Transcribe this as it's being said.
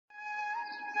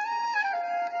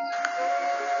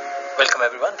Welcome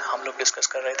everyone. हम लोग discuss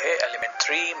कर रहे थे element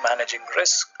 3 managing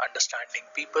risk understanding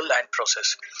people and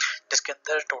process, जिसके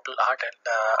अंदर टोटल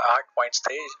 8 पॉइंट्स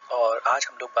थे और आज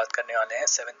हम लोग बात करने वाले हैं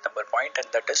 7th number point and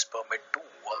that is permit to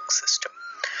work system.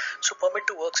 So permit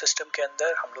to work system के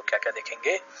अंदर हम लोग क्या क्या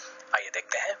देखेंगे, आइए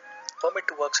देखते हैं। परमिट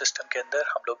टू वर्क सिस्टम के अंदर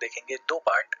हम लोग देखेंगे दो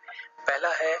पार्ट।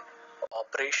 पहला है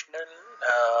operational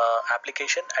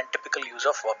application and typical use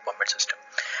of work permit system.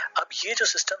 अब ये जो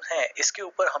सिस्टम है इसके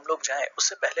ऊपर हम लोग जाएं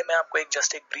उससे पहले मैं आपको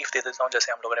जस्ट एक ब्रीफ दे देता हूं,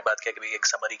 जैसे हम लोगों ने बात किया कि एक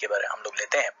समरी के बारे में हम लोग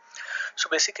लेते हैं। So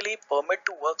basically permit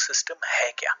to work system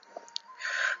है क्या?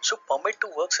 सो परमिट टू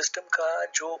वर्क सिस्टम का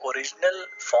जो ओरिजिनल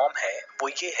फॉर्म है वो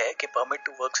ये है कि परमिट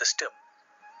टू वर्क सिस्टम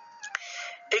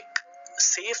एक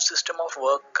सेफ सिस्टम ऑफ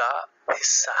वर्क का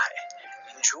हिस्सा है,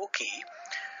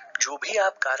 जो भी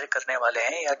आप कार्य करने वाले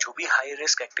हैं या जो भी हाई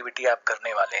रिस्क एक्टिविटी आप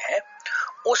करने वाले हैं,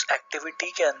 उस एक्टिविटी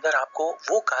के अंदर आपको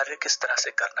वो कार्य किस तरह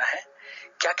से करना है,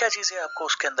 क्या क्या चीजें आपको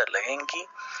उसके अंदर लगेंगी,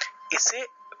 इसे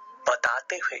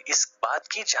बताते हुए, इस बात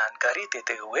की जानकारी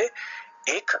देते हुए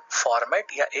एक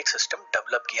फॉर्मेट या एक सिस्टम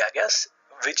डेवलप किया गया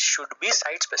which should be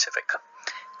site specific.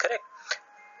 Correct.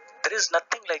 There is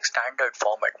nothing like standard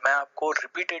format. मैं आपको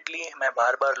repeatedly, मैं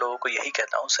बार बार लोगों को यही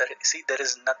कहता हूँ, sir see there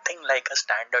is nothing like a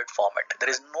standard format.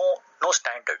 There is no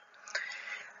standard.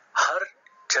 हर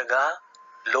जगह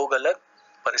लोग अलग,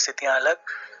 परिस्थितियां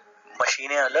अलग,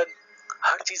 मशीनें अलग,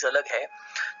 हर चीज अलग है।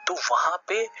 तो वहां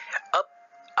पे अब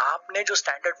आपने जो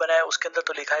स्टैंडर्ड बनाया उसके अंदर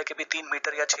तो लिखा है कि भी 3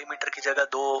 मीटर या 6 मीटर की जगह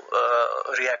 2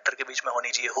 रिएक्टर के बीच में होनी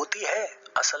चाहिए, होती है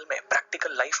असल में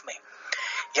प्रैक्टिकल लाइफ में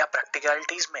या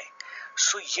प्रैक्टिकलिटीज में।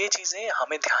 सो ये चीजें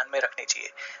हमें ध्यान में रखनी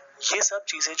चाहिए। ये सब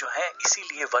चीजें जो हैं,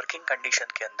 इसीलिए वर्किंग कंडीशन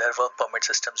के अंदर वर्क परमिट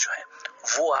सिस्टम्स जो हैं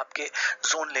वो आपके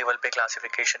जोन लेवल पे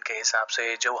क्लासिफिकेशन के हिसाब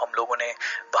से, जो हम लोगों ने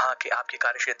वहां के आपके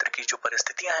कार्य क्षेत्र की जो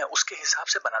परिस्थितियां हैं उसके हिसाब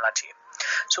से बनाना चाहिए।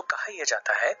 सो कहा यह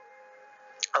जाता है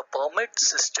अ permit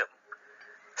system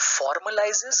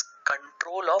फॉर्मलाइजेस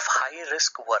control of high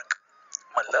risk work.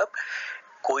 मतलब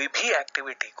कोई भी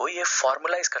एक्टिविटी को ये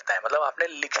फॉर्मलाइज करता है, मतलब आपने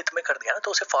लिखित में कर दिया ना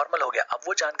तो उसे फॉर्मल हो गया। अब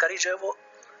वो जानकारी जो है वो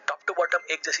टॉप टू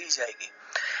बॉटम एक जैसी ही जाएगी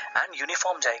एंड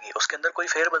यूनिफॉर्म जाएगी, उसके अंदर कोई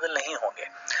फेरबदल नहीं होंगे।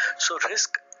 सो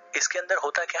रिस्क इसके अंदर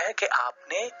होता क्या है कि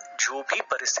आपने जो भी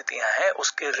परिस्थितियां हैं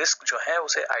उसके रिस्क जो है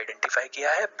उसे आइडेंटिफाई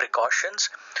किया है, प्रिकॉशंस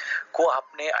को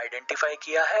आपने आइडेंटिफाई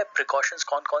किया है, प्रिकॉशंस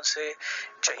कौन कौन से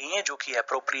चाहिए जो कि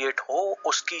एप्रोप्रिएट हो,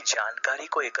 उसकी जानकारी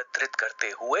को एकत्रित करते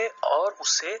हुए और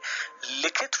उसे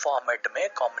लिखित फॉर्मेट में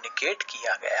कम्युनिकेट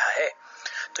किया गया है।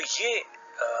 तो ये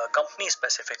कंपनी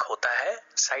स्पेसिफिक होता है,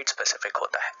 साइट स्पेसिफिक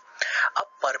होता है।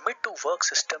 अब परमिट टू वर्क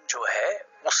सिस्टम जो है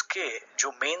उसके जो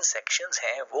मेन सेक्शंस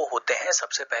हैं वो होते हैं,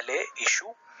 सबसे पहले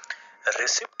issue,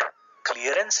 receipt,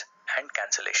 clearance and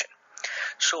cancellation.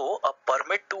 So a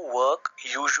permit to work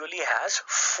usually has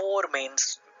 4 main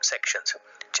sections.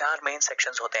 4 main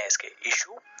sections होते हैं इसके: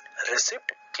 issue,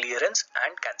 receipt, clearance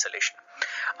and cancellation.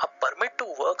 अब permit to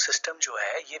work system जो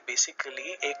है ये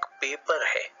बेसिकली एक पेपर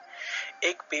है,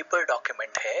 एक पेपर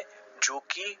डॉक्यूमेंट है जो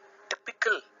कि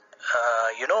टिपिकल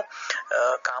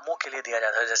कामों के लिए दिया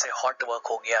जाता है, जैसे हॉट वर्क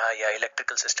हो गया या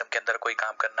इलेक्ट्रिकल सिस्टम के अंदर कोई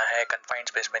काम करना है, कन्फाइंड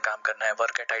स्पेस में काम करना है,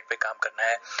 वर्क एट हाइट पे काम करना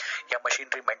है या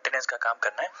मशीनरी मेंटेनेंस का काम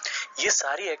करना है। ये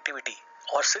सारी एक्टिविटी,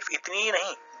 और सिर्फ इतनी ही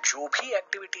नहीं, जो भी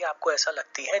एक्टिविटी आपको ऐसा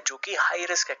लगती है जो कि हाई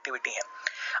रिस्क एक्टिविटी है,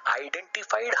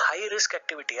 आइडेंटिफाइड हाई रिस्क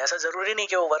एक्टिविटी, ऐसा जरूरी नहीं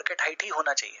कि वो वर्क एट हाइट ही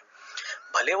होना चाहिए,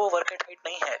 भले वो वर्क एट हाइट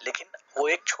नहीं है लेकिन वो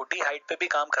एक छोटी हाइट पे भी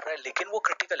काम कर रहा है, लेकिन वो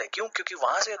क्रिटिकल है। क्यों? क्योंकि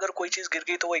वहां से अगर कोई चीज गिर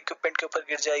गई तो वो इक्विपमेंट के ऊपर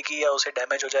गिर जाएगी या उसे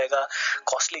डैमेज हो जाएगा,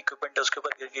 कॉस्टली इक्विपमेंट है उसके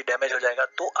ऊपर गिर गई, डैमेज हो जाएगा,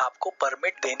 तो आपको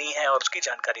परमिट देनी है और उसकी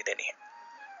जानकारी देनी है।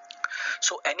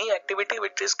 So any activity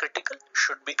which is critical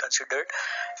should be considered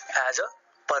as a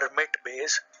permit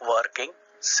based working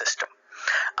system.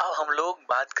 अब हम लोग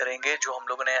बात करेंगे, जो हम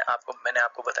लोगों ने मैंने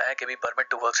आपको बताया कि भी परमिट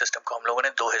टू वर्क सिस्टम को हम लोगों ने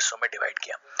 2 हिस्सों में डिवाइड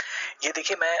किया। ये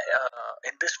देखिए, मैं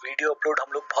इन दिस वीडियो अपलोड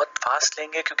हम लोग बहुत फास्ट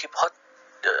लेंगे क्योंकि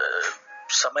बहुत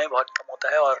समय बहुत कम होता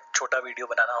है और छोटा वीडियो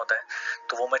बनाना होता है,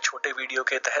 तो वो मैं छोटे वीडियो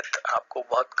के तहत आपको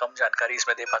बहुत कम जानकारी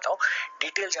इसमें दे पाता हूँ।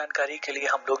 डिटेल जानकारी के लिए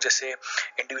हम लोग जैसे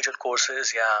इंडिविजुअल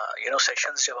कोर्सेज या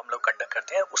सेशंस जब हम लोग कंडक्ट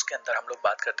करते हैं उसके अंदर हम लोग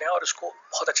बात करते हैं और उसको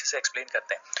बहुत अच्छे से एक्सप्लेन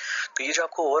करते हैं। तो ये जो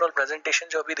आपको ओवरऑल प्रेजेंटेशन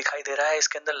जो अभी दिखाई दे रहा है,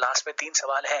 इसके अंदर लास्ट में 3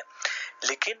 सवाल हैं,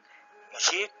 लेकिन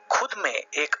ये खुद में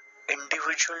एक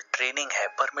इंडिविजुअल ट्रेनिंग है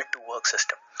परमिट टू वर्क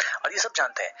सिस्टम, और ये सब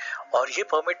जानते हैं। और ये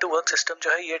परमिट टू वर्क सिस्टम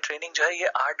जो है, ये ट्रेनिंग जो है, ये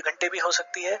 8 घंटे भी हो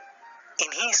सकती है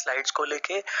इन्हीं स्लाइड्स को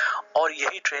लेके, और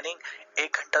यही ट्रेनिंग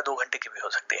 1 घंटा 2 घंटे की भी हो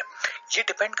सकती है। ये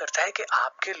डिपेंड करता है कि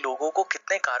आपके लोगों को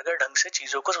कितने कारगर ढंग से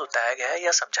चीजों को बताया गया है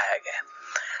या समझाया गया है।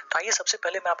 तो आइए सबसे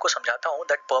पहले मैं आपको समझाता हूँ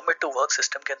that permit to work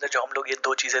system के अंदर जो हम लोग ये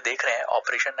 2 चीजें देख रहे हैं,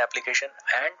 operation, application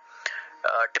and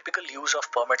typical use of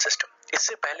permit system.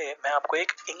 इससे पहले मैं आपको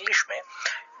एक इंग्लिश में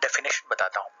डेफिनेशन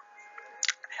बताता हूँ.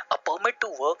 A permit to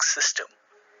work system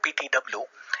PTW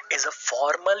is a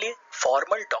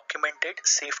formal documented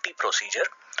safety procedure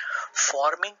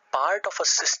forming part of a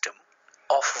system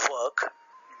of work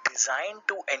designed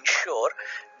to ensure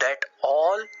that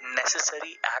all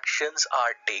necessary actions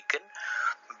are taken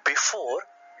before,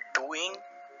 during,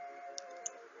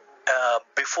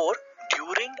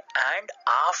 and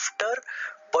after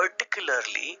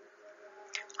particularly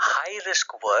high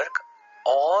risk work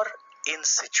or in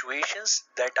situations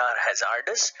that are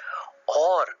hazardous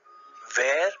or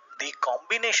where the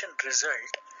combination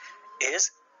result is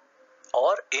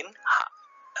or in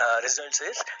results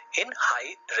is in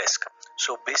high risk.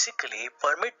 So basically,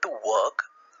 permit to work,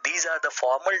 these are the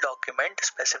formal document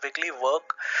specifically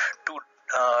work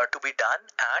to be done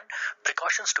and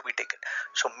precautions to be taken.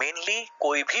 So mainly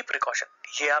कोई भी precaution,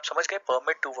 ये आप समझ गए.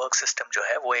 permit to work system जो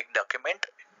है वो एक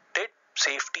documented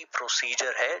सेफ्टी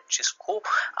प्रोसीजर है जिसको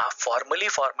आप फॉर्मली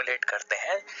फॉर्मुलेट करते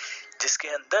हैं, जिसके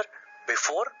अंदर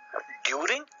before,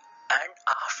 during and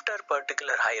after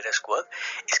particular high risk work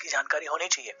इसकी जानकारी होनी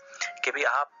चाहिए कि भाई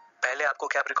आप पहले आपको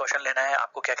क्या प्रिकॉशन लेना है,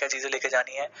 आपको क्या क्या चीजें लेके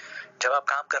जानी है, जब आप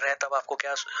काम कर रहे हैं तब आपको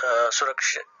क्या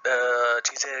सुरक्षित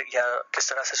चीजें या किस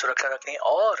तरह से सुरक्षा रखनी है,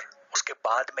 और उसके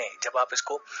बाद में जब आप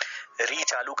इसको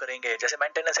चालू करेंगे, जैसे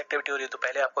मेंटेनेंस एक्टिविटी हो रही है तो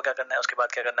पहले आपको क्या करना है, उसके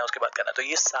बाद क्या करना है, उसके बाद करना है. तो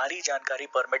ये सारी जानकारी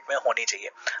परमिट में होनी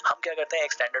चाहिए. हम क्या करते हैं,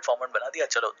 एक स्टैंडर्ड फॉर्मेट बना दिया,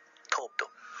 चलो थोप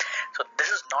दो. So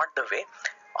this is not the way.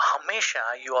 हमेशा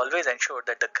you always ensure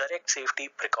that the correct safety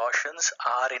precautions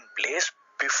are in place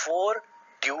before,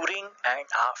 during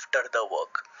and after the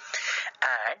work,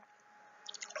 and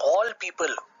all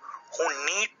people who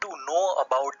need to know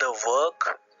about the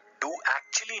work do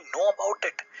actually know about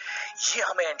it. ये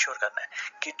हमें ensure करना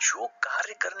है कि जो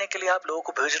कार्य करने के लिए आप लोगों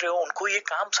को भेज रहे हो उनको ये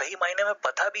काम सही मायने में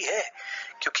पता भी है,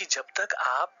 क्योंकि जब तक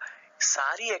आप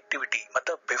सारी एक्टिविटी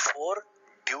मतलब before,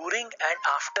 during and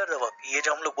after the work, ये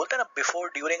जो हम लोग बोलते हैं ना बिफोर,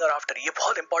 ड्यूरिंग और आफ्टर, ये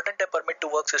बहुत इंपॉर्टेंट है परमिट टू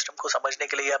वर्क सिस्टम को समझने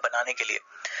के लिए या बनाने के लिए.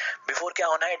 बिफोर क्या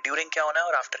होना है, ड्यूरिंग क्या होना है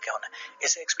और आफ्टर क्या होना है,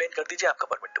 इसे एक्सप्लेन कर दीजिए, आपका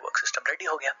permit to work system ready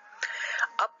हो गया.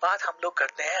 अब बात हम लोग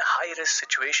करते हैं हाई रिस्क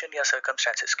सिचुएशन या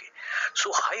सर्कमस्टेंसेस की.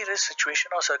 सो हाई रिस्क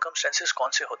सिचुएशन और सर्कमस्टेंसेस कौन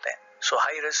से होते हैं? सो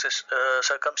हाई रिस्क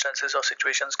सर्कमस्टेंसेस और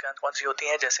सिचुएशंस कौन सी होती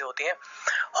हैं? जैसे होती हैं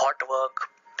hot work,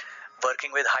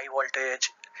 working with high voltage,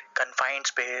 confined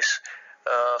space,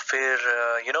 फिर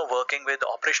working with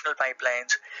operational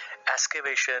pipelines,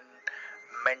 excavation,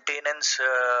 maintenance,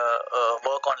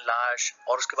 work on large,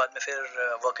 और उसके बाद में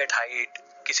फिर वर्क एट हाइट,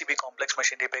 किसी भी कॉम्प्लेक्स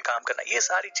मशीनरी पे काम करना. ये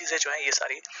सारी चीजें जो है ये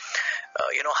सारी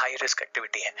हाई रिस्क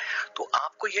एक्टिविटी है. तो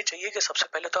आपको ये चाहिए कि सबसे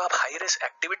पहले तो आप हाई रिस्क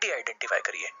एक्टिविटी आइडेंटिफाई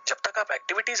करिए. जब तक आप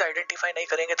एक्टिविटीज आइडेंटिफाई नहीं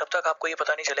करेंगे तब तक आपको ये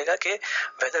पता नहीं चलेगा कि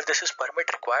whether this is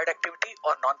permit required activity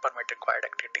और नॉन परमिट रिक्वायर्ड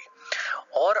एक्टिविटी.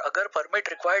 और अगर परमिट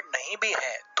रिक्वायर्ड नहीं भी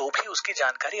है तो भी उसकी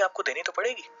जानकारी आपको देनी तो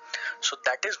पड़ेगी. So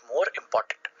that is more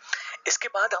important. इसके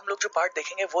बाद हम लोग जो पार्ट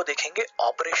देखेंगे वो देखेंगे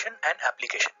operation and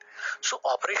application. So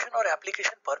operation और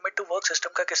application permit to work system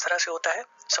का किस तरह से होता है.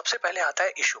 सबसे पहले आता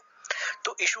है इशू.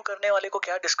 तो इशू करने वाले को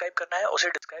क्या डिस्क्राइब करना है, उसे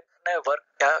डिस्क्राइब करना है वर्क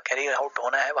क्या कैरी आउट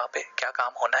होना है, वहां पे क्या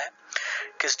काम होना है,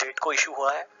 किस डेट को इशू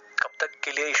हुआ है, कब तक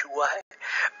के लिए इशू हुआ है.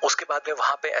 उसके बाद में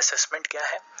वहां पे असेसमेंट क्या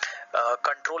है,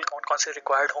 कंट्रोल कौन कौन से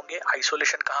रिक्वायर्ड होंगे,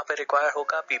 आइसोलेशन कहाँ पे रिक्वायर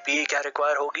होगा, पीपीई क्या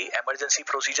रिक्वायर होगी, इमरजेंसी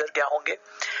प्रोसीजर क्या होंगे,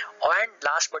 and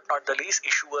last but not the least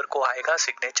issuer को आएगा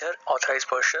सिग्नेचर, ऑथराइज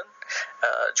पर्सन,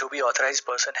 जो भी ऑथराइज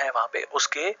पर्सन है वहां पे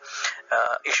उसके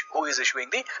who is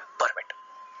issuing the permit.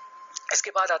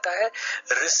 इसके बाद आता है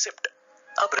रिसिप्ट.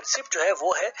 अब रिसिप्ट जो है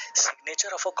वो है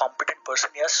signature of a competent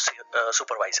person या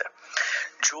सुपरवाइजर.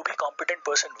 जो भी कॉम्पिटेंट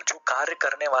पर्सन जो कार्य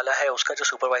करने वाला है उसका जो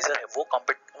सुपरवाइजर है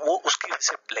वो उसकी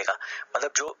रिसिप्ट लेगा.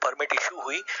 मतलब जो परमिट इशू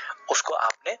हुई उसको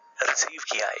आपने रिसीव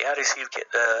किया या रिसीव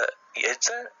किया,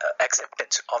 it's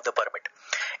acceptance of the permit.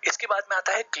 इसके बाद में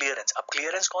आता है क्लियरेंस. अब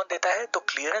क्लियरेंस कौन देता है, तो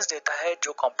क्लियरेंस देता है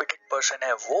जो कॉम्पिटेंट पर्सन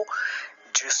है वो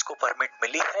जिसको परमिट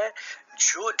मिली है,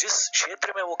 जो जिस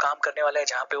क्षेत्र में वो काम करने वाला है,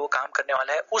 जहां पे वो काम करने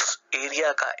वाला है उस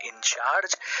एरिया का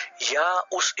इंचार्ज या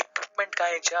उस इक्विपमेंट का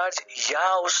इंचार्ज या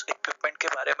उस इक्विपमेंट के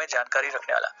बारे में जानकारी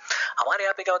रखने वाला. हमारे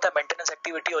यहाँ पे क्या होता है, मेंटेनेंस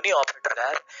एक्टिविटी होनी, ऑपरेटर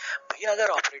गायब. भैया अगर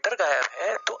ऑपरेटर गायब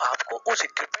है तो आपको उस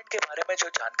इक्विपमेंट के बारे में जो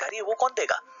जानकारी है वो कौन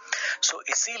देगा. सो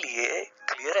इसीलिए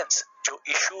क्लियरेंस, जो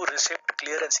इशू, रिसिप्ट,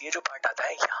 क्लियरेंस, ये जो पार्ट आता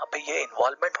है यहाँ पे ये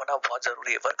इन्वॉल्वमेंट होना बहुत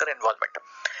जरूरी है, worker involvement.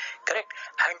 Correct.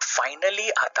 And finally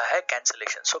आता है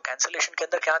कैंसिलेशन. सो कैंसिलेशन के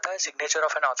अंदर क्या आता है, signature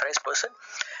of N authorised person,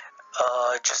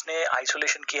 जिसने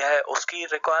आइसोलेशन किया है उसकी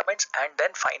रिक्वायरमेंट्स, एंड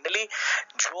देन फाइनली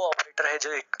जो ऑपरेटर है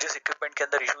जो जिस इक्विपमेंट के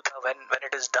अंदर इशू था, व्हेन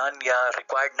इट इज डन या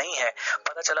रिक्वायर्ड नहीं है,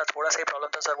 पता चला थोड़ा सा ही प्रॉब्लम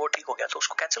था सर, वो ठीक हो गया, तो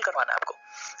उसको कैंसिल करवाना है आपको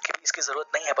कि इसकी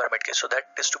जरूरत नहीं है परमिट की, so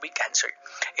that is to be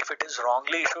cancelled. If it is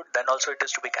wrongly issued then also it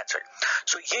is to be cancelled.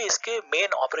 सो ये इसके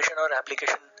मेन ऑपरेशन और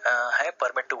एप्लीकेशन है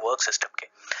परमिट टू वर्क सिस्टम के।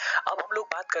 अब हम लोग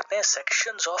बात करते हैं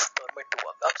sections of permit to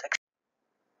work. अब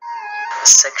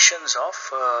sections of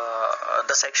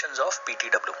the sections of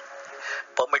PTW,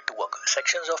 permit to work।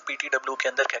 sections of PTW के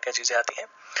अंदर क्या क्या चीजें आती हैं?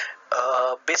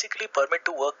 बेसिकली परमिट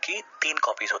टू वर्क की 3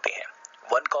 कॉपीज होती हैं।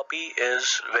 One copy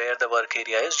is where the work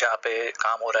area is, जहाँ पे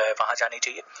काम हो रहा है वहां जानी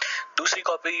चाहिए। दूसरी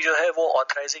कॉपी जो है वो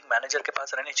ऑथराइजिंग मैनेजर के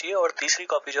पास रहनी चाहिए, और तीसरी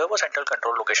कॉपी जो है वो सेंट्रल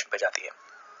कंट्रोल लोकेशन पे जाती है।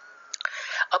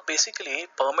 अब basically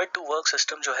permit to work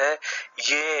system जो है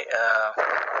ये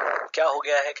क्या हो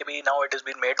गया है कि भाई now it is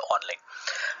been made online.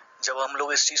 जब हम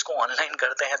लोग इस चीज को ऑनलाइन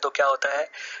करते हैं तो क्या होता है,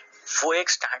 वो एक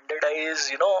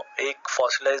स्टैंडर्डाइज एक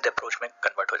फॉसिलाइज्ड अप्रोच में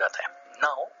कन्वर्ट हो जाता है।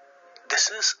 Now this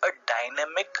is a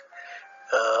dynamic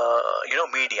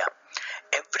media,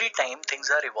 every time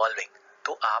things are evolving.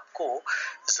 तो आपको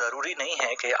जरूरी नहीं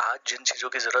है कि आज जिन चीजों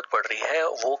की जरूरत पड़ रही है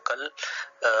वो कल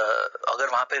अगर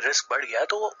वहां पे रिस्क बढ़ गया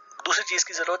तो दूसरी चीज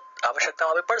की जरूरत आवश्यकता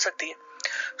वहां पे पड़ सकती है।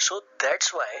 So that's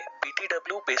why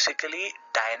PTW basically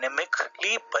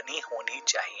dynamically बनी होनी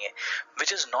चाहिए,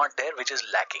 which is not there, which is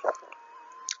lacking।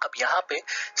 अब यहाँ पे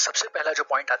सबसे पहला जो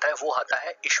पॉइंट आता है वो आता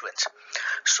है इशुएंस।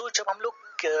 सो जब हम लोग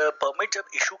परमिट जब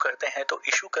इशू करते हैं तो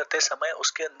इशू करते समय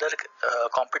उसके अंदर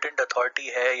कॉम्पिटेंट अथॉरिटी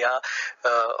है या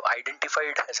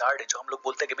आइडेंटिफाइड हैजार्ड है, जो हम लोग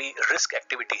बोलते हैं कि भाई risk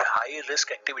activity, high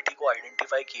risk activity को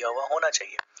आइडेंटिफाई किया हुआ होना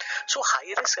चाहिए। सो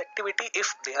high risk activity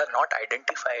if they are not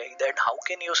identified, that how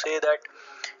can you say that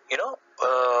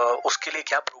उसके लिए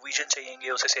क्या प्रोविजन चाहिए,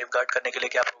 उसे सेफगार्ड करने के लिए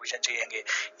क्या प्रोविजन चाहिए,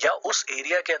 या उस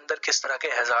एरिया के अंदर किस तरह के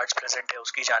हैजार्ड्स प्रेजेंट है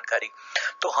उसकी जानकारी।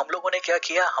 तो हम लोगों ने क्या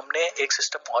किया, हमने एक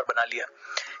सिस्टम और बना लिया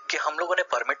कि हम लोगों ने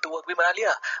परमिट टू वर्क भी बना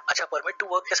लिया। अच्छा, परमिट टू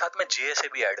वर्क के साथ में जेएसए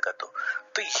भी ऐड कर दो,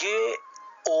 तो ये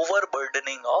ओवर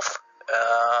बर्डनिंग ऑफ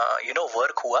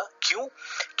वर्क हुआ। क्यों?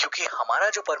 क्योंकि हमारा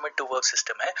जो परमिट टू वर्क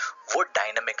सिस्टम है वो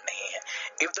डायनेमिक नहीं है।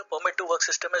 If the permit to work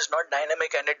system is not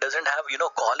dynamic and it doesn't have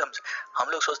columns, हम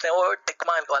लोग सोचते हैं वो टिक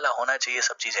मार्क वाला होना चाहिए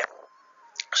सब चीजें।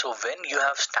 So when you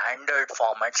have standard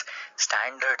formats,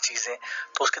 standard चीजें,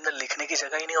 तो उसके अंदर लिखने की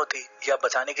जगह ही नहीं होती या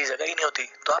बचाने की जगह ही नहीं होती,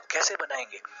 तो आप कैसे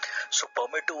बनाएंगे? So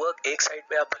permit to work एक साइड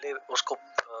पे आप भले उसको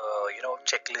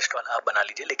चेकलिस्ट वाला आप बना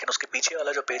लीजिए, लेकिन उसके पीछे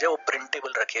वाला जो पेज है वो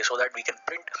प्रिंटेबल रखिए, so that we can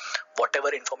print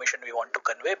whatever information we want to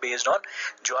convey based on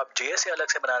जो आप जेएसए अलग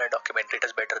से बना रहे हैं document, it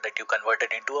is better that you convert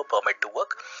it into a permit to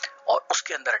work और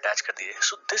उसके अंदर अटैच कर दीजिए।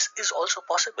 So this is also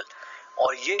possible,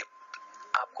 और ये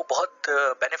आपको बहुत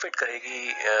बेनिफिट करेगी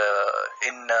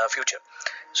इन फ्यूचर।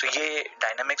 सो ये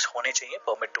डायनामिक्स होने चाहिए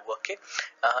परमिट टू वर्क के।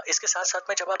 इसके साथ साथ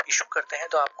में जब आप इशू करते हैं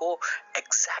तो आपको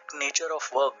एग्जैक्ट नेचर ऑफ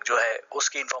वर्क जो है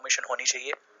उसकी इंफॉर्मेशन होनी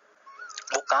चाहिए,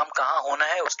 वो काम कहाँ होना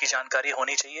है उसकी जानकारी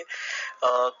होनी चाहिए,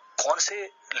 कौन से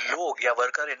लोग या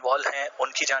वर्कर इन्वॉल्व हैं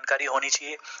उनकी जानकारी होनी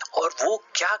चाहिए, और वो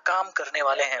क्या काम करने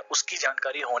वाले हैं उसकी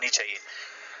जानकारी होनी चाहिए।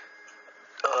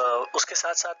 उसके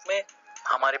साथ साथ में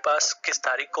हमारे पास किस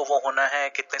तारीख को वो होना है,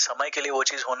 कितने समय के लिए वो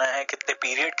चीज होना है, कितने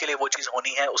पीरियड के लिए वो चीज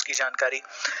होनी है उसकी जानकारी।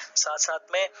 साथ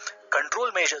साथ में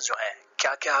कंट्रोल मेजर्स जो हैं,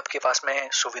 क्या क्या आपके पास में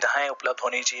सुविधाएं उपलब्ध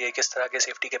होनी चाहिए, किस तरह के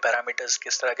सेफ्टी के पैरामीटर्स,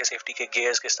 किस तरह के सेफ्टी के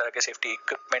गियर्स, किस तरह के सेफ्टी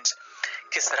इक्विपमेंट्स,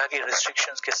 किस तरह की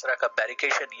रिस्ट्रिक्शंस, किस तरह का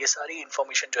बैरिकेशन, ये सारी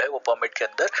इंफॉर्मेशन जो है वो परमिट के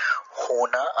अंदर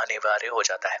होना अनिवार्य हो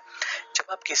जाता है।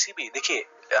 जब आप किसी भी देखिए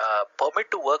परमिट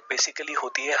टू वर्क बेसिकली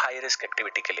होती है हाई रिस्क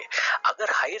एक्टिविटी के लिए।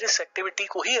 अगर हाई रिस्क एक्टिविटी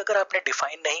को ही अगर आपने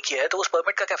डिफाइन नहीं किया है तो उस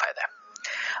परमिट का क्या फायदा है?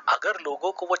 अगर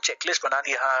लोगों को वो चेकलिस्ट बना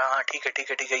दिया, हाँ हाँ ठीक है ठीक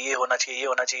है ठीक है, ये होना चाहिए ये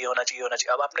होना चाहिए होना चाहिए होना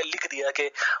चाहिए, अब आपने लिख दिया कि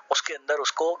उसके अंदर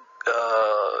उसको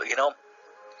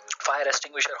फायर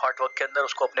एक्सटिंग्विशर हॉट वर्क के अंदर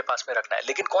उसको अपने पास में रखना है,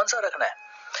 लेकिन कौन सा रखना है?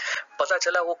 पता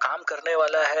चला वो काम करने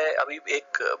वाला है। अभी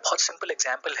एक बहुत सिंपल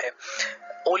एग्जांपल है,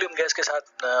 ओलियम गैस के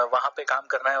साथ वहां पे काम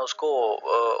करना है उसको,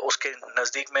 उसके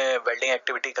नजदीक में वेल्डिंग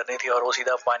एक्टिविटी करनी थी और वो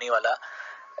सीधा पानी वाला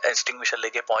एक्सटिंग्विशर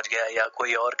लेके पहुंच गया, या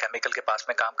कोई और केमिकल के पास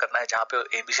में काम करना है जहाँ पे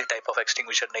एबीसी टाइप ऑफ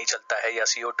एक्सटिंग्विशर नहीं चलता है या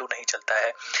CO2 नहीं चलता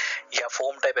है या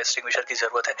फोम टाइप एक्सटिंग्विशर की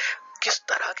जरूरत है। किस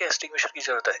तरह के एक्सटिंग्विशर की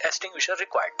जरूरत है? एक्सटिंग्विशर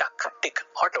रिक्वायर्ड, टक टिक,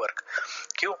 हॉट वर्क।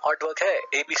 क्यों हॉट वर्क है?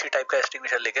 एबीसी टाइप का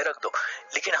एक्सटिंग्विशर लेके रख दो।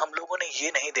 लेकिन हम लोगों ने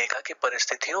ये नहीं देखा कि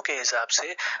परिस्थितियों के हिसाब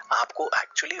से आपको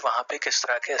एक्चुअली वहां पे किस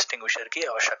तरह के एक्सटिंग्विशर की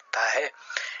आवश्यकता है।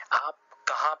 आप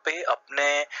कहाँ पे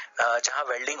अपने जहाँ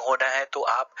वेल्डिंग होना है तो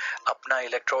आप अपना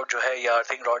इलेक्ट्रोड जो है या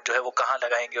अर्थिंग रॉड जो है वो कहाँ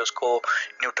लगाएंगे, उसको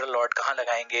न्यूट्रल रॉड कहाँ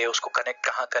लगाएंगे, उसको कनेक्ट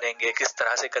कहाँ करेंगे, किस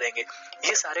तरह से करेंगे,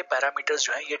 ये सारे पैरामीटर्स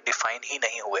जो है ये डिफाइन ही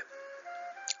नहीं हुए।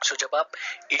 सो जब आप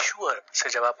इशूअर से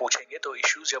जब आप पूछेंगे तो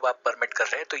इश्यूज जब आप परमिट कर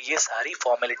रहे हैं तो ये सारी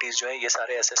फॉर्मेलिटीज जो है, ये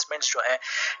सारे असेसमेंट्स जो हैं,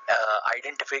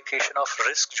 आइडेंटिफिकेशन ऑफ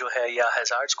रिस्क जो है या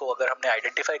हैजार्ड्स को अगर हमने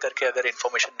आइडेंटिफाई करके अगर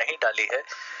इंफॉर्मेशन नहीं डाली है,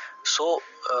 सो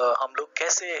हम लोग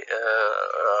कैसे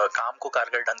काम को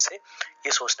कारगर ढंग से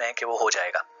ये सोचते हैं कि वो हो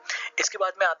जाएगा। इसके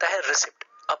बाद में आता है रिसिप्ट।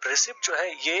 अब रिसिप्ट जो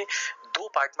है ये दो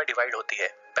पार्ट में डिवाइड होती है।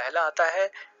 पहला आता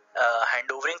है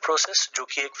हैंड ओवरिंग प्रोसेस, जो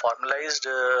कि एक फॉर्मलाइज्ड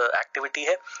एक्टिविटी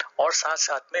है, और साथ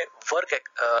साथ में वर्क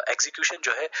एग्जीक्यूशन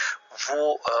जो है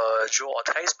वो जो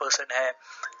ऑथराइज पर्सन है,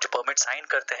 जो परमिट साइन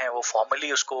करते हैं, वो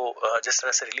फॉर्मली उसको जिस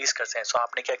तरह से रिलीज करते हैं। सो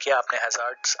आपने क्या किया, आपने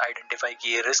हैजार्ड्स आइडेंटिफाई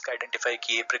किए, रिस्क आइडेंटिफाई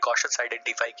किए, प्रिकॉशंस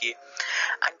आइडेंटिफाई किए,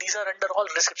 and these are under all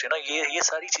receipt, ये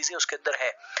सारी चीजें उसके अंदर है।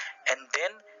 And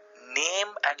then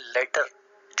name and later,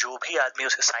 जो भी आदमी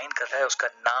उसे साइन कर रहा है उसका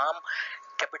नाम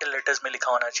कैपिटल लेटर्स में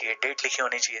लिखा होना चाहिए, डेट लिखी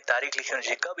होनी चाहिए, तारीख लिखी होनी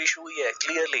चाहिए, कब इशू हुई है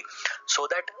क्लियरली, सो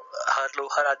दैट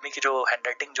हर आदमी की जो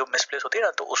हैंडराइटिंग जो मिसप्लेस होती है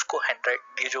ना, तो उसको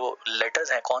हैंडराइट ये जो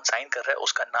लेटर्स हैं, कौन साइन कर रहा है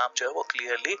उसका नाम जो है वो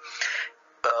क्लियरली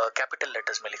कैपिटल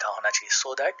लेटर्स में लिखा होना चाहिए,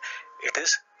 so that it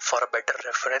is for a better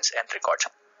reference and records.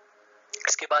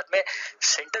 इसके बाद में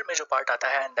सेंटर में जो पार्ट आता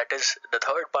है, and that is the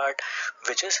third part,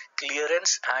 which is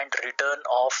clearance and return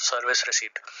of service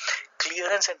receipt.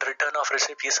 Clearance and return of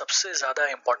receipt ये सबसे ज्यादा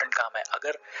इंपॉर्टेंट काम है।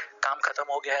 अगर काम खत्म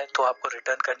हो गया है तो आपको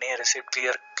रिटर्न करनी है रिसिप्ट,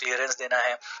 क्लियरेंस देना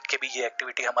है कि भी ये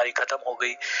एक्टिविटी हमारी खत्म हो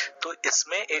गई। तो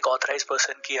इसमें एक ऑथराइज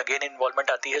पर्सन की अगेन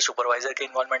इन्वॉल्वमेंट आती है, सुपरवाइजर की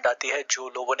इन्वॉल्वमेंट आती है, जो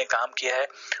लोगों ने काम किया है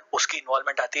उसकी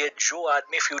इन्वॉल्वमेंट आती है, जो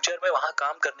आदमी फ्यूचर में वहां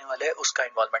काम करने वाले है उसका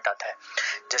इन्वॉल्वमेंट आता है।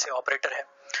 जैसे ऑपरेटर है,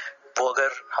 वो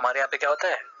अगर हमारे यहाँ पे क्या होता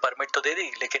है, परमिट तो दे दी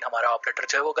लेकिन हमारा ऑपरेटर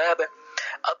जो है वो गायब है।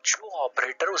 अब जो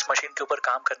ऑपरेटर उस मशीन के ऊपर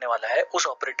काम करने वाला है, उस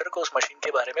ऑपरेटर को उस मशीन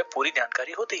के बारे में पूरी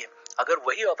जानकारी होती है। अगर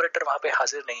वही ऑपरेटर वहां पे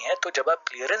हाजिर नहीं है तो जब आप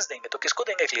क्लियरेंस देंगे तो किसको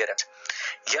देंगे क्लियरेंस?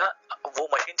 या वो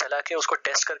मशीन चला के उसको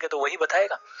टेस्ट करके तो वही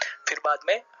बताएगा। फिर बाद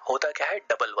में होता क्या है,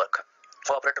 डबल वर्क।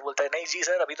 वो ऑपरेटर बोलता है नहीं जी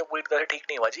सर, अभी तो पूरी तरह ठीक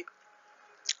नहीं हुआ जी,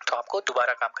 तो आपको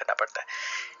दोबारा काम करना पड़ता है।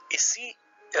 इसी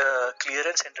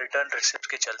clearance and return receipts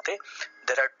के चलते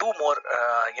there are two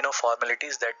more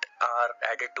formalities that are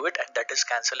added to it, and that is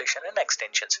cancellation and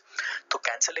extensions। तो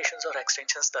cancellations और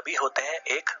extensions तभी होते हैं,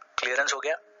 एक clearance हो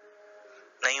गया,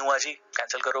 नहीं हुआ जी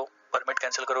कैंसिल करो, परमिट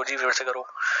कैंसिल करो जी, फिर से करो,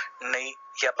 नहीं,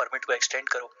 या परमिट को एक्सटेंड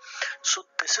करो। So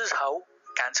this is how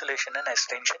cancellation and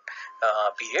extension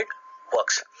period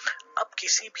works. अब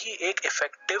किसी भी एक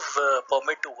effective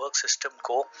permit to work system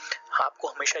को आपको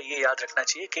हमेशा ये याद रखना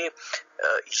चाहिए कि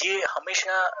ये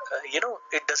हमेशा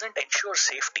it doesn't ensure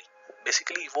safety.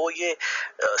 Basically वो ये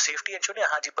सेफ्टी इंश्योर नहीं,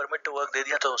 हाँ जी परमिट टू वर्क दे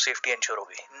दिया तो सेफ्टी इंश्योर हो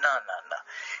गई, ना ना ना।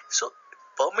 सो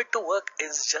permit to work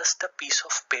is just a piece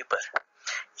of paper.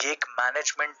 ये एक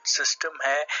मैनेजमेंट सिस्टम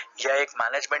है या एक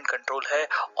मैनेजमेंट कंट्रोल है,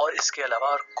 और इसके अलावा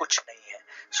और कुछ नहीं है।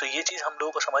 सो ये चीज हम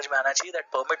लोगों को समझ में आना चाहिए that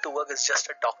permit to work is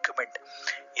just a document.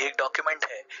 ये एक डॉक्यूमेंट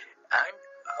है। एंड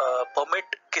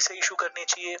परमिट किसे इशू करनी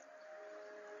चाहिए?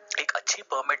 एक अच्छी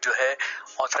परमिट जो है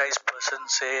ऑथराइज पर्सन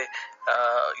से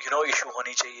इशू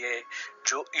होनी चाहिए।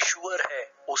 जो इशूअर है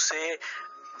उसे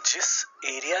जिस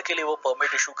एरिया के लिए वो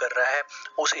परमिट इशू कर रहा है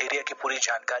उस एरिया की पूरी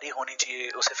जानकारी होनी चाहिए,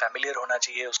 उसे फैमिलियर होना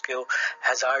चाहिए, उसके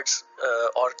हैजार्ड्स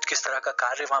और किस तरह का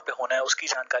कार्य वहां पे होना है उसकी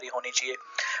जानकारी होनी चाहिए।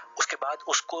 उसके बाद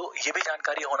उसको ये भी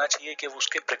जानकारी होना चाहिए कि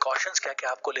उसके प्रिकॉशंस क्या क्या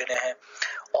आपको लेने हैं,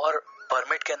 और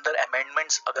परमिट के अंदर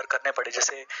अमेंडमेंट्स अगर करने पड़े,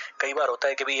 जैसे कई बार होता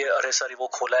है कि भाई अरे सर वो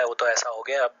खोला है, वो तो ऐसा हो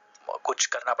गया, अब कुछ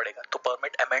करना पड़ेगा, तो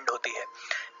परमिट अमेंड होती है।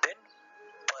 देन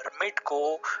परमिट को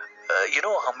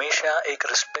हमेशा एक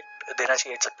रिस्पेक्ट देना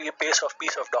चाहिए। It's a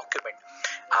piece of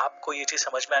document. आपको ये चीज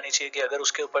समझ में आनी चाहिए कि अगर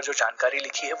उसके ऊपर जो जानकारी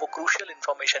लिखी है वो क्रूशियल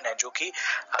इन्फॉर्मेशन है, जो कि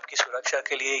आपकी सुरक्षा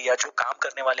के लिए या जो काम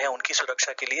करने वाले हैं उनकी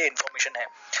सुरक्षा के लिए इन्फॉर्मेशन है,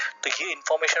 तो ये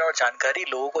इन्फॉर्मेशन और जानकारी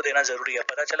लोगों को देना जरूरी है।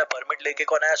 पता चला परमिट लेके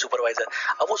कौन आया, सुपरवाइजर,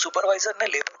 अब वो सुपरवाइजर ने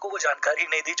लेबर को वो जानकारी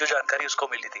नहीं दी जो जानकारी उसको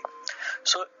मिली थी।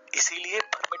 सो इसीलिए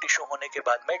परमिट इशू होने के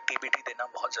बाद में टीबीटी देना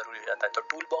बहुत जरूरी हो जाता है। तो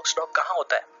टूल बॉक्स डॉक कहाँ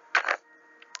होता है?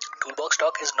 Tool box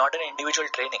dock is not an individual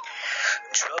training.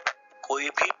 जब कोई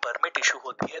भी परमिट इशू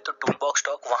होती है तो टूल बॉक्स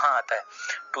डॉक वहां आता है।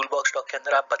 टूल बॉक्स डॉक के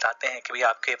अंदर आप बताते हैं कि भाई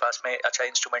आपके पास में अच्छा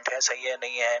इंस्ट्रूमेंट है, सही है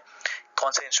नहीं है,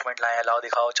 कौन से इंस्ट्रूमेंट लाए हैं, लाओ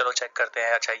दिखाओ, चलो चेक करते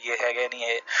हैं, अच्छा ये है या नहीं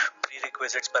है, प्री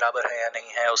रिक्विजिट्स बराबर है या नहीं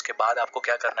है, उसके बाद आपको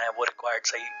क्या करना है, वो रिक्वायर्ड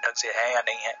सही ढंग से है या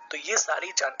नहीं है। तो ये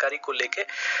सारी जानकारी को लेके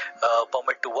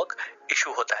परमिट टू वर्क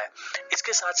इशू होता है।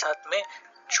 इसके साथ साथ में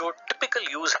जो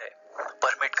टिपिकल यूज है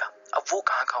परमिट का, अब वो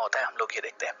कहाँ कहाँ होता है हम लोग ये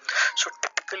देखते हैं। सो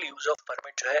टिपिकल यूज ऑफ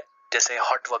परमिट जो है, जैसे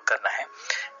हॉट वर्क करना है,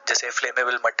 जैसे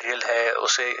फ्लेमेबल मटेरियल है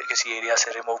उसे किसी एरिया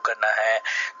से रिमूव करना है,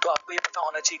 तो आपको ये पता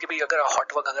होना चाहिए कि भाई अगर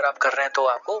हॉट वर्क अगर आप कर रहे हैं तो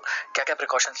आपको क्या क्या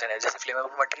प्रिकॉशंस लेने हैं। जैसे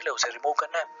फ्लेमेबल मटेरियल है उसे रिमूव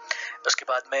करना है, उसके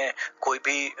बाद में कोई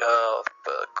भी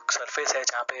सरफेस है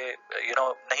जहाँ पे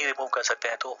नहीं रिमूव कर सकते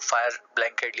हैं तो फायर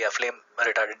ब्लैंकेट या फ्लेम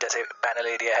रिटार्डेंट, जैसे पैनल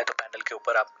एरिया है तो पैनल के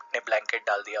ऊपर आपने ब्लैंकेट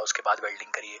डाल दिया, उसके बाद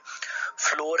वेल्डिंग करिए।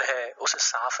 फ्लोर है उसे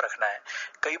साफ रखना है,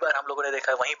 कई बार हम लोगों ने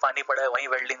देखा है वहीं पानी पड़ा है, वहीं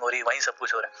वेल्डिंग हो रही है, वहीं सब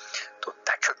कुछ हो रहा है, तो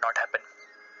दैट शुड नॉट हैपन।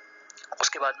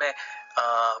 उसके बाद में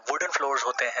वुडन फ्लोर्स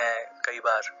होते हैं, कई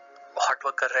बार हॉट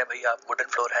वर्क कर रहे हैं भाई आप, वुडन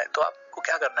फ्लोर है तो आपको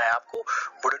क्या करना है, आपको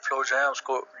वुडन फ्लोर जो है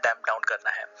उसको डैम्प डाउन करना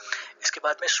है। इसके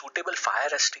बाद में सूटेबल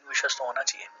फायर एक्सटिंग्विशर्स तो होना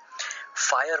चाहिए,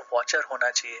 फायर वॉचर होना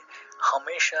चाहिए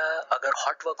हमेशा। अगर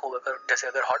हॉट वर्क होगा, जैसे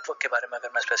अगर हॉट वर्क के बारे में अगर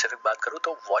मैं स्पेसिफिक बात करूं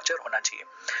तो वॉचर होना चाहिए।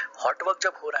 हॉट वर्क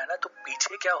जब हो रहा है ना तो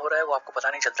पीछे क्या हो रहा है वो आपको पता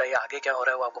नहीं चलता, या आगे क्या हो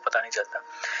रहा है वो आपको पता नहीं चलता।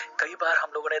 कई बार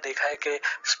हम लोगों ने देखा है कि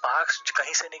स्पार्क्स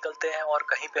कहीं से निकलते हैं और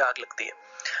कहीं पे आग लगती है।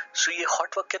 सो ये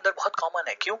हॉट वर्क के अंदर बहुत कॉमन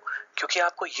है। क्यों? क्योंकि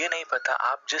आपको ये नहीं पता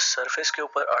आप जिस सरफेस के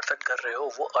ऊपर अर्थन कर रहे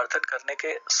हो वो अर्थन करने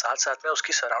के साथ साथ में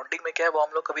उसकी सराउंडिंग में क्या है वो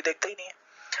हम लोग कभी देखते ही नहीं है।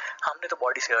 हमने तो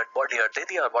बॉडी अर्थ दे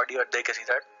दिया और बॉडी अर्थ दे के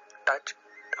सीधा टच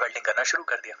वेल्डिंग करना शुरू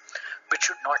कर दिया, which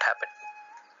should not happen.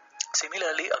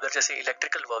 Similarly अगर जैसे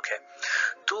इलेक्ट्रिकल वर्क है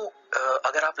तो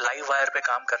अगर आप लाइव वायर पे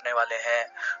काम करने वाले हैं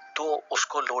तो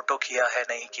उसको लोटो किया है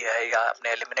नहीं किया है, या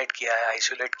आपने एलिमिनेट किया है,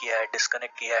 आइसोलेट किया है,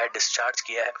 डिस्कनेक्ट किया है, डिस्चार्ज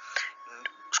किया है,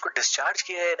 उसको डिस्चार्ज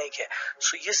किया है नहीं किया है।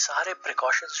 सो ये सारे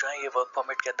प्रिकॉशंस जो है ये वर्क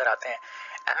परमिट के अंदर आते हैं।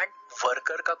 एंड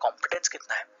वर्कर का कॉम्पिटेंस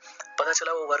कितना है, पता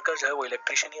चला वो वर्कर जो है वो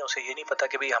इलेक्ट्रिशियन ही, उसे ये नहीं पता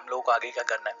कि भाई हम लोगों को आगे क्या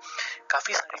करना है।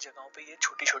 काफी सारी जगहों पे ये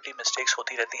छोटी छोटी मिस्टेक्स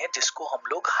होती रहती हैं जिसको हम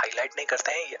लोग हाईलाइट नहीं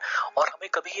करते हैं, और हमें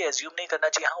कभी ये एज्यूम नहीं करना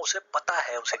चाहिए हाँ उसे पता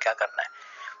है उसे क्या करना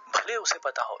है। भले उसे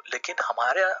पता हो, लेकिन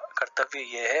हमारा कर्तव्य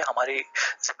ये है, हमारी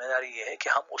जिम्मेदारी ये है कि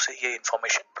हम उसे ये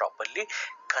इंफॉर्मेशन प्रॉपरली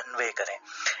कन्वे करें।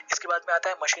 इसके बाद में आता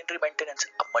है मशीनरी मेंटेनेंस।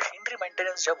 अब मशीनरी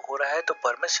मेंटेनेंस जब हो रहा है तो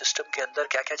परमिट सिस्टम के अंदर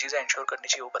क्या क्या चीजें इंश्योर करनी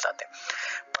चाहिए वो बताते हैं।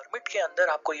 परमिट के अंदर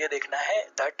आपको ये देखना है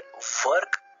that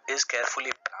work is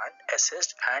carefully planned,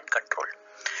 assessed and controlled.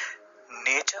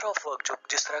 Nature of work, जो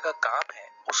जिस तरह का काम है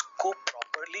उसको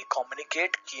प्रॉपरली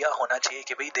कम्युनिकेट किया होना चाहिए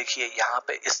कि भाई देखिए यहाँ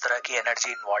पे इस तरह की एनर्जी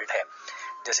इन्वॉल्व है,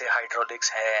 जैसे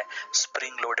हाइड्रोलिक्स है,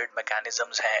 स्प्रिंग लोडेड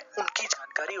मैकेनिज्म्स हैं, उनकी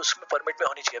जानकारी उसमें परमिट में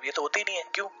होनी चाहिए। अब ये तो होती नहीं है,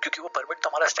 क्यों? क्योंकि वो परमिट तो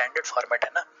हमारा स्टैंडर्ड फॉर्मेट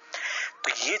है ना,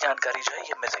 तो ये जानकारी जो है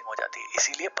ये मिसिंग हो जाती है।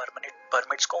 इसीलिए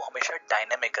परमिट्स को हमेशा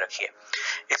डायनेमिक रखिए।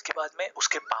 इसके बाद में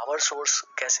उसके पावर सोर्स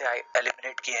कैसे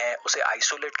एलिमिनेट किए हैं, उसे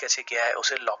आइसोलेट कैसे किया है,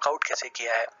 उसे लॉकआउट कैसे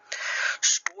किया है।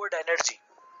 स्टोर्ड एनर्जी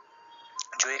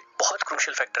जो एक बहुत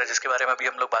क्रूशियल फैक्टर है जिसके बारे में अभी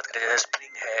हम लोग बात करें, जैसे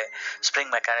स्प्रिंग है,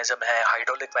 स्प्रिंग मैकेनिज्म है,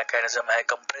 हाइड्रोलिक मैकेनिज्म है,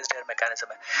 कंप्रेस्ड एयर मैकेनिज्म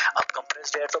है। अब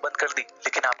कंप्रेस्ड एयर तो बंद कर दी,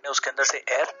 लेकिन आपने उसके अंदर से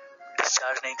एयर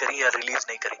डिस्चार्ज नहीं करी या रिलीज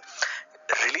नहीं करी।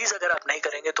 रिलीज अगर आप नहीं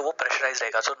करेंगे तो वो प्रेशराइज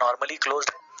रहेगा, सो नॉर्मली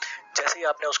क्लोज्ड है, जैसे ही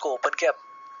आपने उसको ओपन किया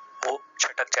वो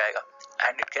छटक जाएगा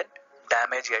एंड इट कैन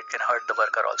डैमेज या it can hurt the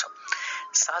worker also.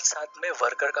 साथ साथ में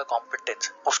वर्कर का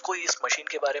कॉम्पिटेंस, उसको इस मशीन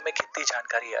के बारे में कितनी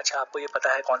जानकारी है। अच्छा आपको ये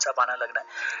पता है कौन सा पाना लगना है।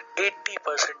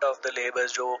 80% ऑफ द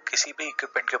लेबर्स जो किसी भी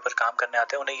इक्विपमेंट के ऊपर काम करने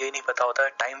आते हैं उन्हें ये नहीं पता होता है।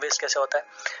 टाइम वेस्ट कैसे होता है,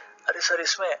 अरे सर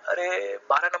इसमें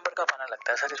 12 नंबर का पाना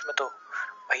लगता है सर, इसमें तो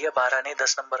भैया 12 नहीं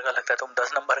 10 नंबर का लगता है, तुम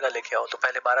 10 नंबर का लेके आओ। तो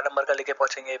पहले 12 नंबर का लेके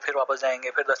पहुंचेंगे, फिर वापस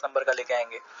जाएंगे, फिर 10 नंबर का लेके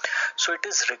आएंगे। So it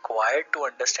is required to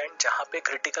understand जहाँ पे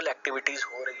क्रिटिकल एक्टिविटीज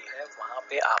हो रही है वहां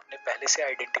पे आपने पहले से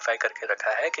आइडेंटिफाई करके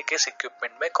रखा है कि किस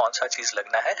इक्विपमेंट में कौन सा चीज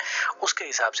लगना है, उसके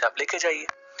हिसाब से आप लेके जाइए।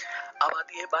 अब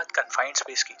आती है बात कन्फाइंड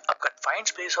स्पेस की। अब कन्फाइंड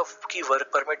स्पेस ऑफ की वर्क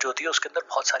परमिट जो होती है उसके अंदर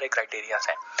बहुत सारे क्राइटेरियाज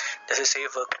हैं, जैसे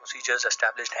सेफ वर्क प्रोसीजर्स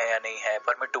एस्टैब्लिश्ड है या नहीं है,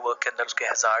 परमिट टू वर्क के अंदर उसके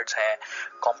हैजार्ड्स हैं,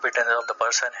 कॉम्पिटेंस ऑफ द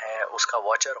पर्सन है, उसका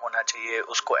वॉचर होना चाहिए,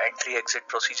 उसको एंट्री एग्जिट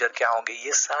प्रोसीजर क्या होंगे,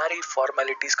 ये सारी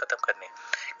फॉर्मेलिटीज खत्म करनी है।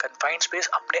 कन्फाइंड स्पेस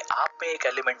अपने आप में एक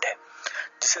एलिमेंट है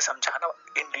जिसे समझाना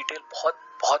इन डिटेल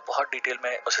बहुत डिटेल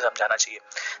में उसे समझाना चाहिए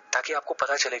ताकि आपको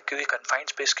पता चले, क्योंकि कन्फाइंड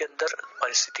स्पेस के अंदर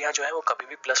परिस्थितियां जो है वो कभी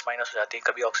भी प्लस माइनस हो जाती है,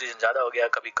 कभी ऑक्सीजन ज्यादा हो गया,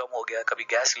 कभी कम हो गया, कभी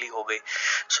गैस लीक हो गई।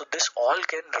 So this all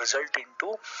can result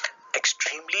into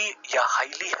extremely या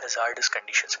हाईली हैजार्डस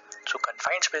कंडीशंस। सो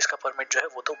कन्फाइंड स्पेस का परमिट जो है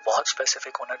वो तो बहुत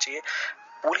स्पेसिफिक होना चाहिए,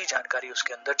 पूरी जानकारी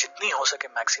उसके अंदर जितनी हो सके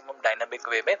मैक्सिमम डायनामिक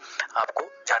वे में आपको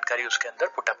जानकारी उसके अंदर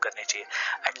पुटअप करनी चाहिए।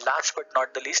 And last but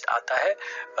not the least आता है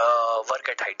work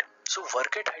at height. So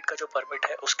work at height का जो परमिट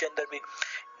है उसके अंदर भी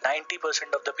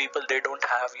 90% of the people they don't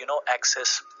have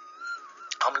access.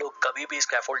 हम लोग कभी भी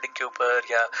स्कैफोल्डिंग के ऊपर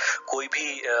या कोई भी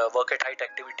वर्क एट हाइट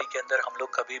एक्टिविटी के अंदर हम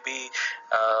लोग कभी भी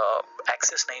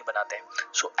एक्सेस नहीं बनाते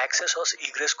हैं। सो एक्सेस और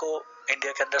इग्रेस को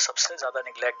इंडिया के अंदर सबसे ज्यादा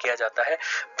निग्लेक्ट किया जाता है,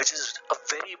 which is a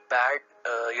very bad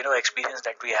experience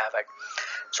that we have had.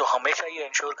 सो हमेशा ये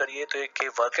इंश्योर करिए तो कि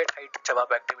वर्क एट हाइट जब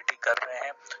आप एक्टिविटी कर रहे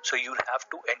हैं, so you have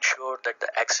to ensure that the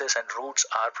access and roots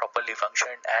are properly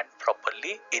functioned and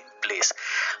properly in place.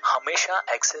 हमेशा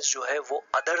एक्सेस जो है वो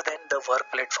other than the work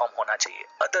platform होना चाहिए,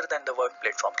 other than the work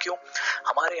platform. क्यों?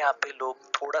 हमारे यहाँ पे लोग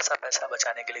थोड़ा सा पैसा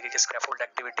बचाने के लिए कि स्कैफोल्ड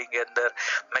एक्टिविटी के अंदर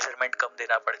मेजरमेंट कम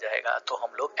देना पड़ जाएगा, तो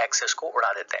हम लोग एक्सेस को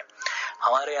उड़ा देते हैं।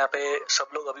 हमारे यहाँ पे सब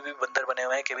लोग अभी भी बंदर बने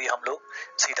हुए हैं कि भाई हम लोग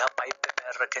सीधा पाइप पे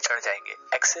पैर रख के चढ़ जाएंगे।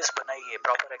 एक्सेस बनाइए,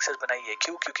 प्रॉपर एक्सेस बनाइए।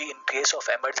 क्यों? क्योंकि इन केस ऑफ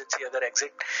इमरजेंसी अगर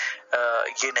एग्जिट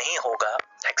ये नहीं होगा,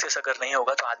 एक्सेस अगर नहीं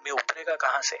होगा तो आदमी उतरेगा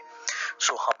कहाँ से?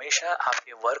 सो हमेशा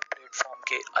आपके वर्क प्लेटफॉर्म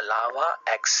के अलावा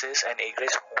एक्सेस एंड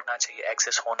एग्रेस होना चाहिए,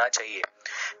 एक्सेस होना चाहिए,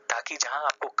 ताकि जहां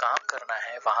आपको काम करना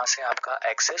है वहां से आपका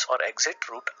एक्सेस और एग्जिट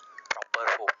रूट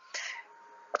प्रॉपर हो।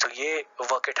 तो ये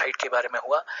वर्क एट हाइट के बारे में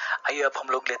हुआ। आइए अब हम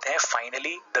लोग लेते हैं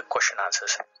फाइनली द क्वेश्चन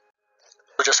आंसर्स।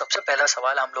 तो जो सबसे पहला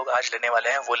सवाल हम लोग आज लेने वाले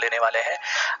हैं वो लेने वाले हैं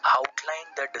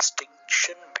outline the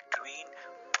distinction between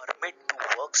permit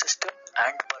to work system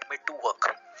and permit to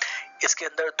work. इसके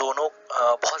अंदर दोनों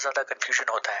बहुत ज्यादा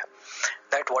कंफ्यूजन होता है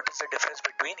that what is the difference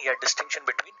between या distinction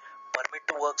between permit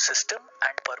to work system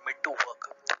and permit to work.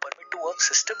 तो परमिट टू वर्क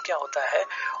सिस्टम क्या होता है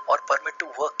और परमिट टू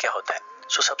वर्क क्या होता है?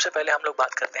 सो सबसे पहले हम लोग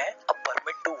बात करते हैं अ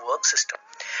permit to work system.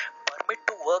 Permit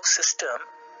to work system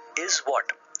is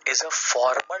what? Is a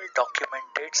formal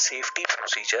documented safety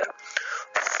procedure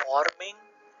forming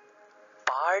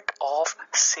part of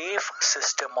safe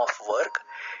system of work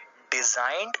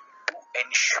designed to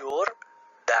ensure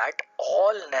that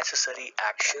all necessary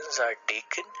actions are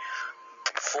taken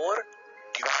before,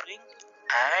 during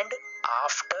and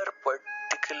after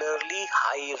particularly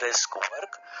high risk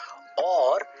work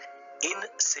or in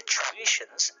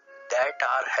situations that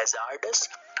are hazardous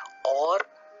or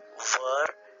were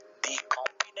the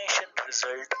combination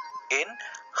result in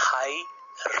high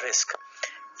risk।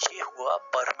 ये हुआ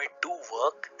permit to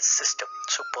work system.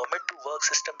 So permit to work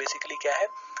system basically क्या है?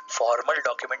 Formal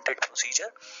documented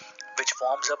procedure which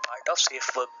forms a part of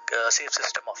safe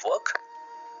system of work,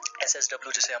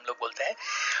 SSW जिसे हम लोग बोलते हैं।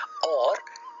 और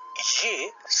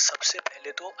ये सबसे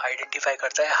पहले तो आइडेंटिफाई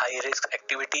करता है high risk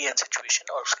activity and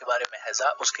situation और उसके बारे में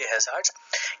उसके हैजार्ड्स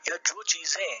या जो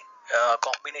चीजें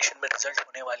कॉम्बिनेशन में रिजल्ट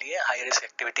होने वाली है हाई रिस्क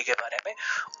एक्टिविटी के बारे में,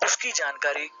 उसकी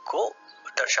जानकारी को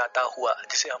दर्शाता हुआ,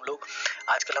 जिसे हम लोग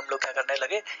आजकल हम लोग क्या करने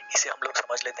लगे, इसे हम लोग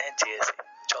समझ लेते हैं JSA,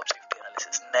 जॉब सेफ्टी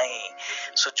एनालिसिस। नहीं,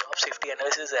 so job safety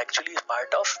analysis actually is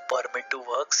part of permit to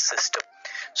work system.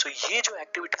 सो ये जो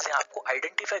एक्टिविटीज है आपको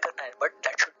आइडेंटिफाई करना है, but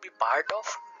that should be part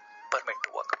of permit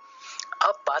to work.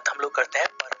 अब बात हम लोग करते हैं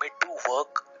परमिट टू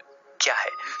वर्क क्या है।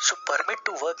 सो permit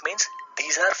to work means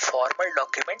these are formal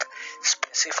documents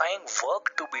specifying work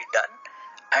to be done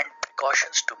and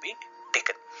precautions to be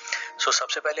taken। so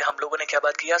सबसे पहले हम लोगों ने क्या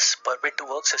बात किया? permit to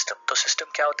work system। तो सिस्टम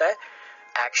क्या होता है?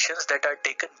 actions that are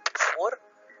taken before,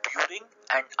 during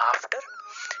and after।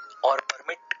 और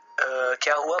permit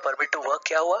क्या हुआ? permit to work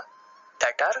क्या हुआ?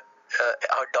 that are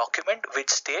a document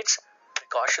which states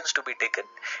precautions to be taken।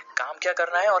 काम क्या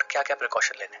करना है और क्या क्या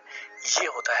प्रिकॉशन लेने हैं, ये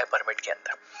होता है परमिट के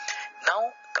अंदर। Now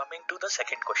coming to the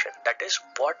second question, that is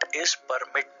what is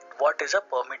a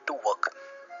permit to work।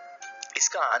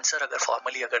 इसका आंसर अगर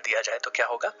फॉर्मली अगर दिया जाए तो क्या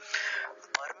होगा?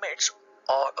 परमिट्स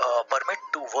और permit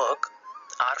to work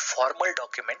are formal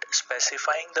document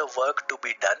specifying the work to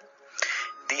be done,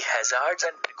 the hazards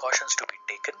and precautions to be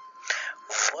taken।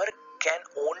 Work can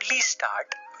only start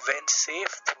when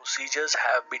safe procedures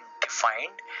have been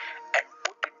defined and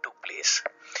put into place।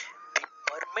 The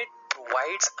permit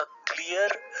provides a clear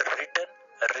written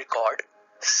record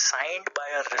signed by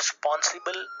a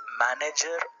responsible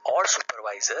manager or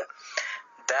supervisor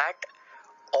that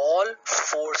all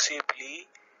forcible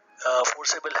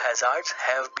hazards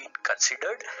have been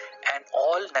considered and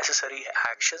all necessary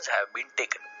actions have been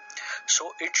taken।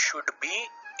 So it should be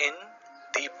in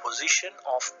the position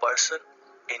of person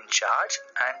in charge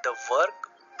and the work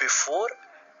before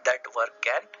that work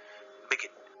can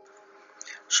begin।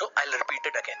 So I'll repeat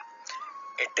it again।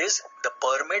 It is the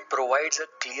permit provides a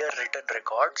clear written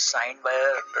record signed by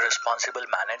a responsible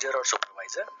manager or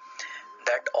supervisor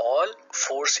that all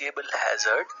foreseeable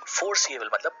hazard, foreseeable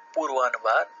मतलब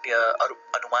पूर्वानुमान या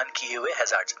अनुमान किए हुए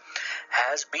hazards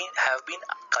have been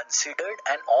considered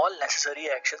and all necessary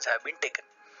actions have been taken।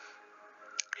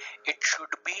 It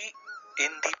should be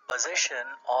in the possession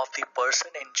of the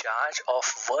person in charge of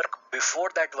work before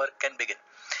that work can begin।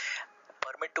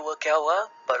 Permit to work क्या हुआ?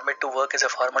 Permit to work is a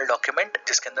formal document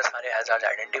जिसके अंदर सारे hazard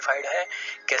identified है,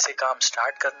 कैसे काम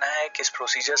start करना है, किस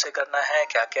प्रोसीजर से करना है,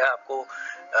 क्या क्या आपको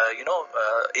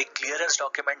एक क्लियरेंस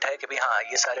डॉक्यूमेंट है कि भाई हाँ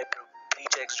ये सारे प्री प्री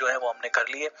चेक्स जो है वो हमने कर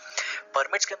लिए।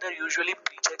 परमिट्स के अंदर यूजुअली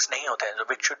प्री चेक्स नहीं होते हैं,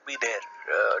 which should be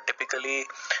there. Typically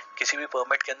किसी भी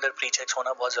परमिट के अंदर प्री चेक्स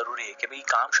होना बहुत जरूरी है कि भाई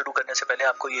काम शुरू करने से पहले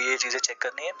आपको ये चीजें चेक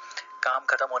करनी है, काम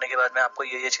खत्म होने के बाद में आपको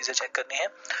ये चीजें चेक करनी है।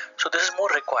 So this is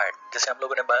more required. जैसे हम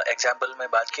लोगों ने एग्जाम्पल में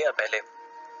बात किया पहले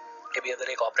कि भी अगर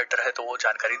एक ऑपरेटर है तो वो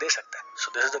जानकारी दे सकता है।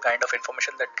 So this is the kind of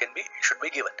information that can be should be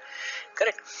given,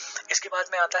 correct. इसके बाद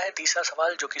में आता है तीसरा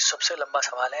सवाल जो कि सबसे लंबा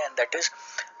सवाल है, and that is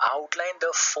outline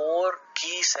the 4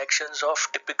 की सेक्शंस ऑफ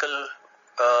टिपिकल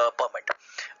परमिट।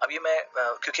 अब ये मैं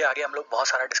क्योंकि आगे हम लोग बहुत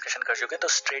सारा डिस्कशन कर चुके हैं तो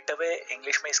स्ट्रेट अवे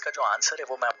इंग्लिश में इसका जो आंसर है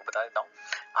वो मैं आपको बता देता हूँ।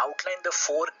 आउटलाइन द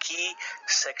 4 की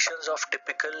sections of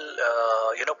typical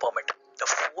permit. The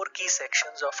 4 की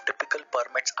sections of typical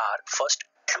permits are first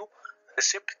issue,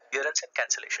 receipt, clearance and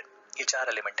cancellation. ये 4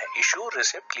 एलिमेंट है, issue,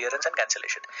 receipt, clearance and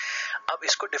cancellation. अब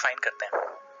इसको डिफाइन करते हैं।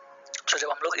 सो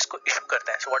जब हम लोग इसको इशू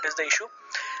करते हैं, so what is the issue?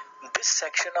 This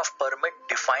section of permit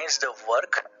defines the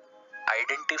work,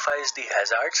 identifies the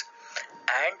hazards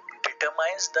and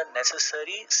determines the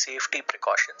necessary safety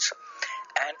precautions.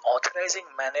 An authorizing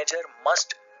manager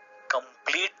must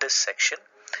complete this section.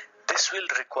 This will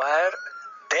require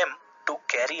them to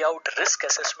carry out risk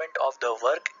assessment of the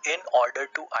work in order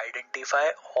to identify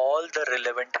all the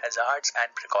relevant hazards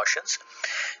and precautions.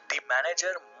 The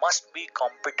manager must be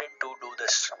competent to do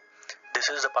this.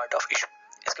 This is the part of issue.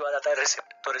 इसके बाद आता है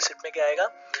receipt. तो receipt में क्या आएगा?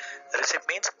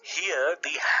 Receipt means here the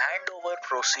handover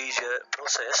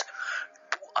process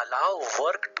to allow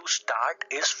work to start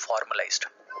is formalised.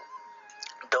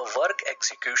 The work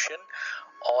execution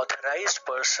authorized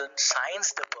person signs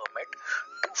the permit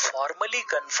to formally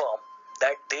confirm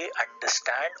that they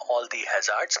understand all the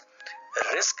hazards,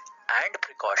 risk and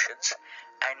precautions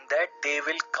and that they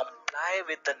will comply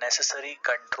with the necessary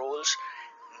controls.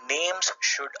 Names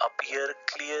should appear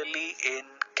clearly in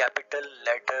capital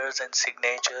letters and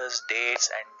signatures, dates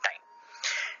and time.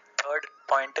 Third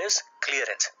point is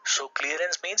clearance. So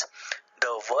clearance means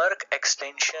the work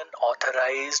extension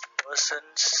authorized person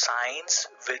signs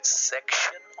with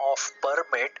section of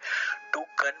permit to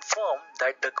confirm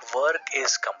that the work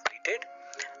is completed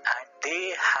and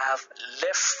they have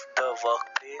left the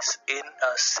workplace in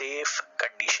a safe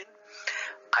condition.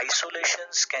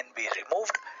 Isolations can be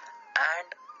removed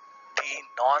and the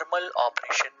normal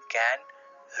operation can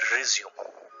resume.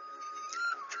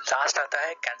 Last आता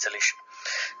है cancellation.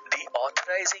 The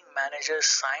authorizing manager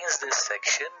signs this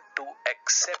section to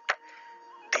accept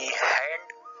the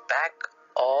hand back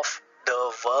of the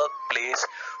workplace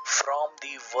from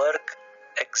the work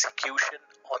execution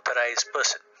authorized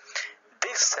person.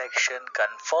 This section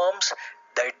confirms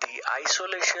that the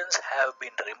isolations have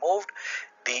been removed,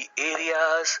 the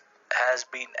areas has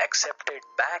been accepted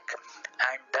back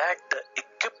and that the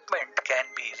equipment can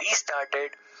be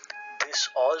restarted. This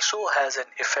also has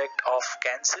an effect of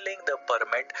cancelling the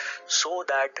permit so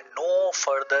that no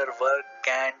further work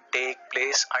can take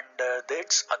place under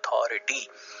its authority.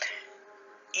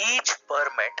 Each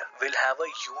permit will have a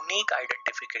unique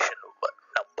identification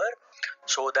number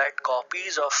so that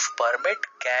copies of permit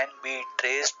can be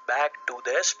traced back to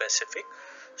their specific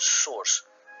source.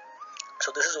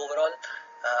 So this is overall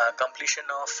completion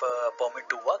of permit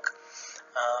to work.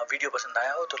 Video पसंद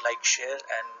आया हो तो like, share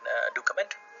and do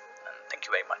comment. Thank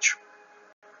you very much.